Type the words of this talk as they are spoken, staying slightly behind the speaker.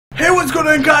what's going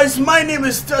on, guys? My name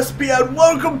is Dusty and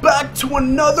welcome back to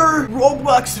another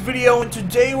Roblox video. And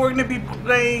today we're going to be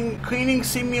playing Cleaning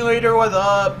Simulator with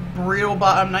a real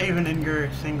bot. I'm not even in your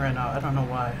thing right now. I don't know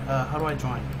why. How do I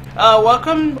join?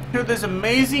 Welcome to this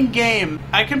amazing game.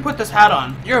 I can put this hat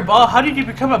on. You're a ball? How did you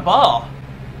become a ball?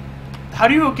 How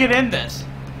do you get in this?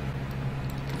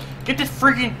 Get this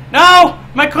freaking... No!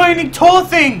 My cleaning tool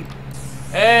thing!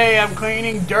 Hey, I'm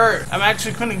cleaning dirt. I'm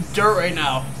actually cleaning dirt right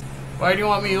now. Why do you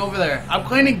want me over there? I'm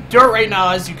cleaning dirt right now,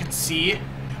 as you can see.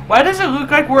 Why does it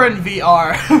look like we're in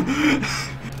VR?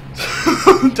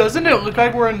 Doesn't it look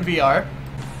like we're in VR?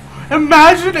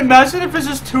 Imagine if it's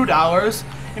just $2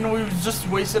 and we just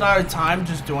wasted our time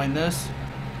just doing this.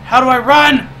 How do I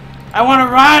run? I want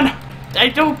to run. I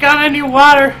don't got any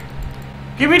water.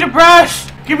 Give me the brush.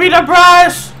 Give me the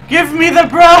brush. Give me the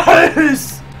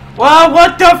brush. Wow,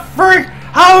 what the frick?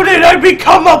 How did I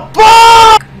become a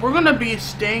ball? We're gonna be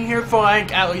staying here for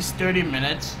like at least 30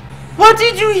 minutes. What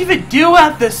did you even do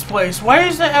at this place? Why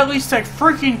is there at least like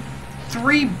freaking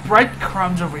 3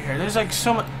 breadcrumbs over here? There's like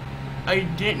so much. I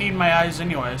didn't need my eyes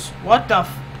anyways. What the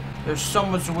f? There's so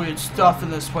much weird stuff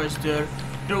in this place, dude.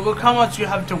 Dude, look how much you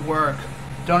have to work.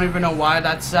 Don't even know why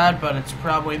that's sad, but it's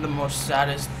probably the most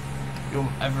saddest you've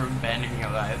ever been in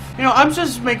your life. You know, I'm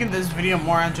just making this video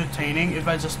more entertaining if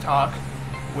I just talk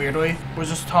weirdly. We'll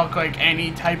just talk like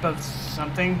any type of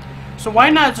something. So why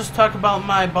not just talk about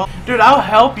my ball? Dude, I'll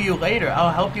help you later.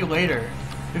 I'll help you later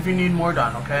if you need more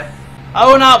done, okay? I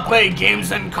will not play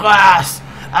games in class.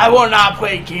 I will not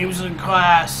play games in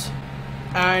class.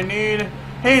 I need...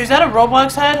 Hey, is that a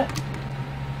Roblox head?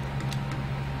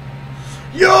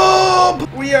 Yo!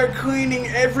 We are cleaning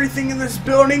everything in this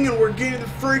building and we're getting the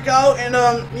freak out and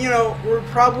you know, we're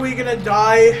probably gonna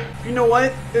die. You know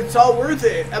what? It's all worth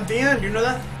it at the end, you know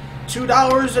that?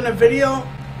 $2 in a video?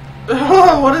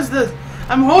 What is this?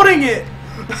 I'm holding it!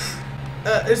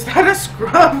 Is that a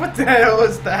scrub? What the hell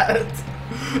is that?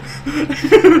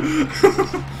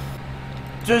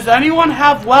 Does anyone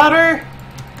have water?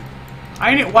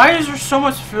 Why is there so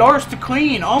much floors to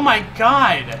clean? Oh my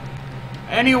god!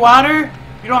 Any water?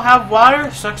 You don't have water?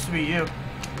 Sucks to be you.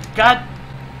 God.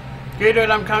 Okay,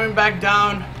 dude, I'm coming back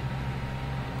down.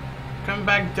 Coming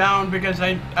back down because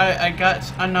I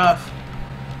got enough.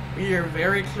 We are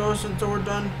very close until we're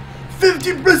done.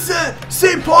 50%!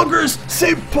 Say poggers!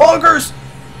 Say poggers!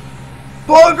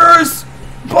 Poggers!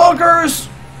 Poggers!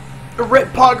 Rip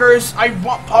poggers! I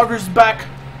want poggers back.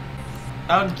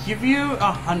 I'll give you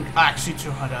 100. Actually,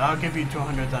 200. I'll give you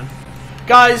 200 then.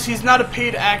 Guys, he's not a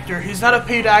paid actor. He's not a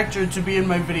paid actor to be in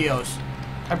my videos.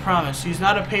 I promise. He's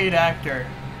not a paid actor.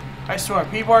 I swear.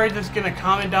 People are just gonna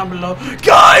comment down below.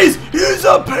 Guys, he's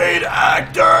a paid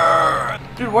actor!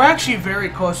 Dude, we're actually very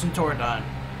close until we're done.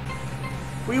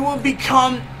 We will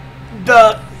become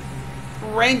the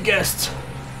rankest.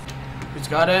 It's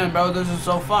got in, bro. This is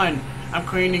so fun. I'm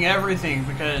cleaning everything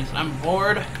because I'm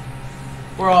bored.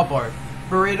 We're all bored.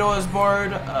 Burrito is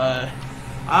bored.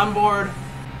 I'm bored.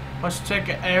 Let's check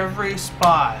every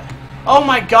spot. Oh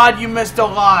my god, you missed a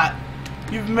lot.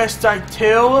 You've missed our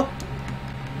 2.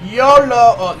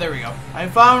 YOLO. Oh, there we go. I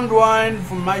found one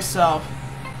for myself.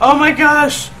 Oh my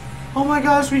gosh. Oh my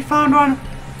gosh, we found one.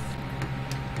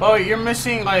 Oh, you're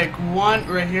missing like 1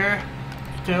 right here.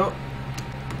 2.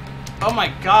 Oh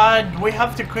my god, we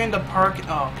have to clean the parking.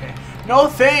 Oh, okay. No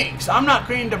thanks. I'm not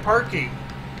cleaning the parking.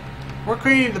 We're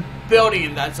cleaning the building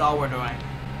and that's all we're doing.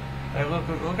 Hey,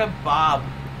 look at Bob.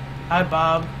 Hi,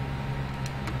 Bob.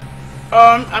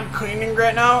 I'm cleaning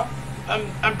right now.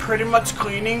 I'm pretty much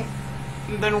cleaning.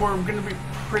 And then we're gonna be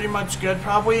pretty much good,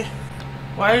 probably.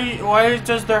 Why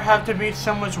does there have to be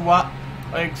so much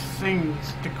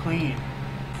things to clean?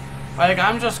 Like,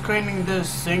 I'm just cleaning this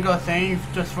single thing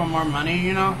just for more money,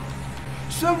 you know?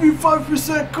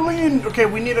 75% clean! Okay,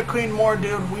 we need to clean more,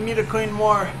 dude. We need to clean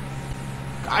more.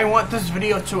 I want this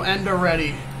video to end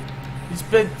already. It's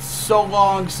been so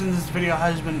long since this video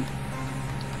has been.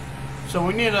 So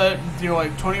we need to do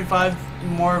like 25%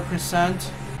 more.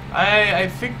 I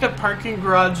think the parking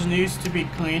garage needs to be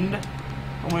cleaned.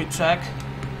 Let me check.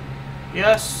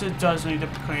 Yes, it does need to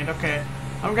be cleaned. Okay,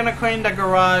 I'm gonna clean the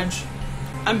garage.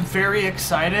 I'm very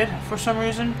excited for some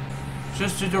reason,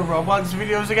 just to do Roblox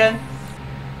videos again,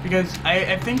 because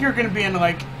I think you're gonna be in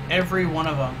like every one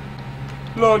of them.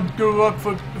 Lord, good luck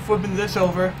for flipping this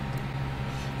over.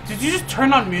 Did you just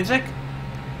turn on music?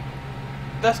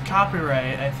 That's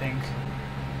copyright, I think.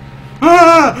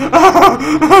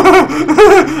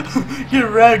 Get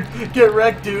wrecked. Get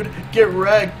wrecked, dude. Get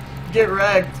wrecked. Get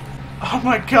wrecked. Oh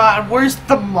my god, where's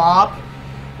the mop?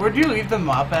 Where do you leave the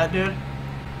mop at, dude?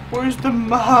 Where's the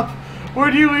mop? Where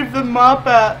do you leave the mop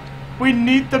at? We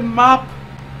need the mop.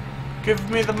 Give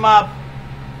me the mop.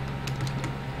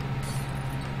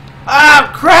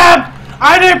 Ah, crap!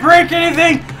 I didn't break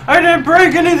anything! I didn't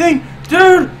break anything!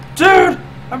 Dude!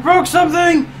 I broke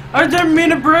something! I didn't mean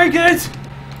to break it!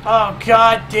 Oh,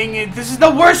 god dang it. This is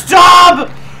the worst job!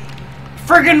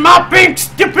 Friggin' mopping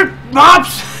stupid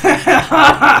mops!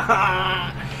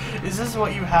 Is this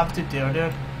what you have to do,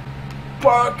 dude?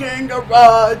 Parking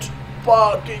garage!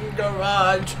 Parking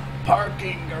garage!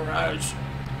 Parking garage!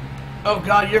 Oh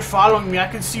god, you're following me. I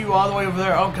can see you all the way over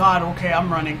there. Oh god, okay,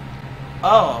 I'm running.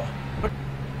 Oh.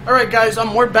 Alright guys,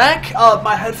 we're back.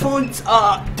 My headphones,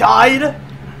 died.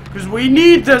 Because we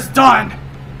need this done.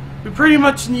 We pretty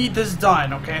much need this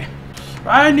done, okay?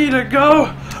 I need to go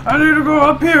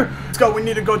up here. Let's go, we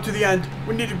need to go to the end.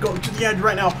 We need to go to the end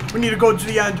right now. We need to go to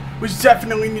the end. We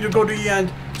definitely need to go to the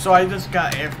end. So I just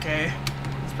got AFK.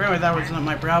 Apparently that wasn't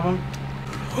my problem.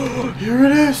 Here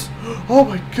it is. Oh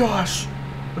my gosh.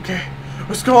 Okay,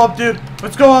 let's go up, dude.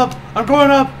 Let's go up. I'm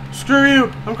going up. Screw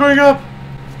you. I'm going up.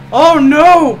 Oh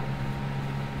no!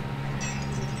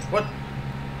 What?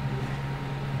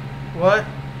 What?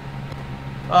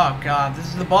 Oh god, this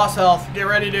is the boss health. Get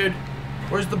ready, dude.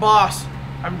 Where's the boss?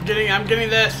 I'm getting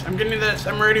this. I'm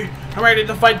ready. I'm ready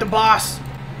to fight the boss.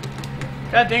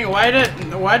 God dang it, why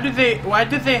did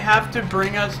they have to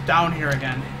bring us down here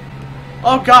again?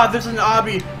 Oh god, there's an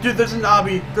obby. Dude, there's an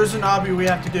obby. There's an obby we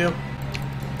have to do.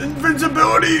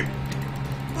 Invincibility!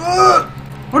 What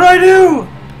do I do?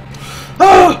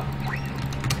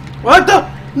 What the?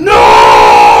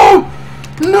 No!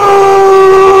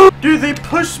 No! Dude, they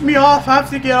pushed me off. I have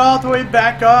to get all the way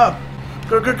back up.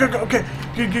 Go. Okay.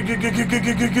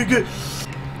 Good.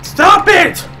 Stop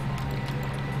it!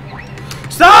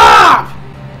 Stop!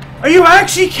 Are you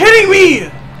actually kidding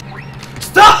me?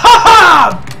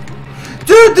 Stop!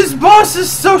 Dude, this boss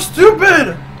is so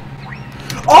stupid!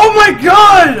 Oh my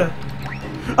god!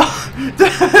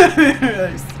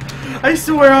 I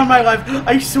swear on my life.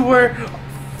 I swear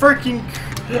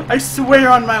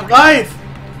on my life.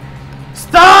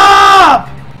 Stop!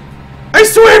 I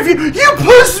swear if you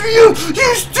push me,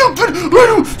 you stupid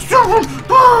little stupid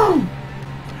boom!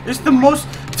 It's the most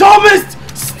dumbest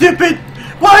stupid.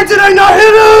 Why did I not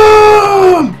hit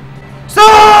him?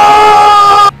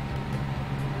 Stop!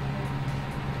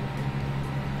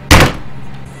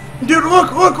 Dude,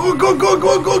 look!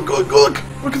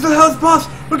 Look at the health, boss!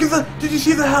 Look at the. Did you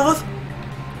see the health?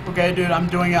 Okay, dude, I'm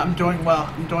doing it. I'm doing well,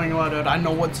 dude. I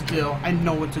know what to do.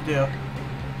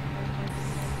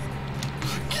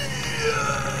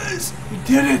 Yes! We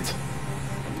did it!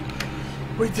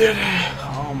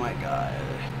 Oh my god.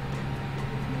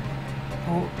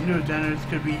 Oh, new janitors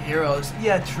could be heroes.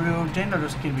 Yeah, true.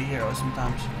 Janitors can be heroes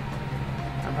sometimes.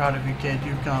 I'm proud of you, kid.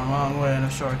 You've come a long way in a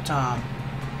short time.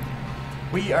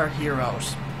 We are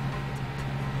heroes.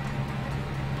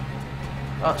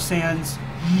 Oh, Sans.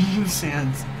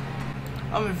 Sans.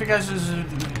 If you guys just,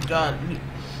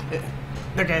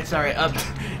 okay, sorry.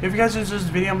 If you guys enjoyed this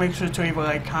video, make sure to leave a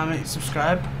like, comment, and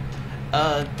subscribe.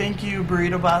 Thank you,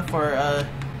 BurritoBot, for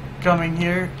coming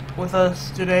here with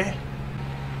us today.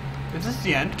 Is this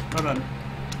the end? Hold on.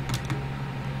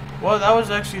 Well, that was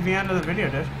actually the end of the video,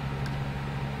 dude.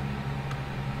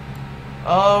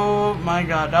 Oh my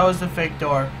god, that was the fake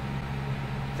door.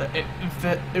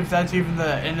 If that's even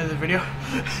the end of the video.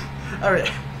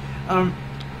 Alright.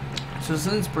 So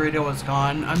since Burrito was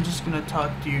gone, I'm just gonna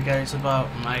talk to you guys about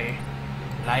my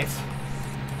life.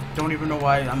 Don't even know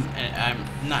why I'm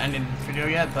not ending the video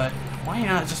yet, but why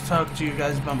not just talk to you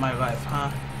guys about my life, huh?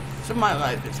 So my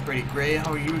life is pretty great.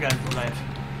 How are you guys' life?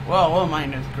 Well,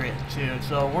 mine is great too.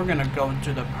 So we're gonna go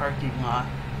to the parking lot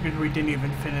because we didn't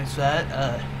even finish that.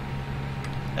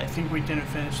 I think we didn't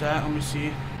finish that. Let me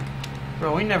see.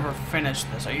 Bro, we never finished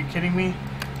this. Are you kidding me?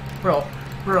 Bro,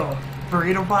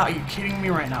 BurritoBot, are you kidding me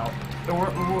right now? You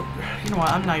know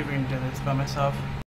what? I'm not even gonna do this by myself.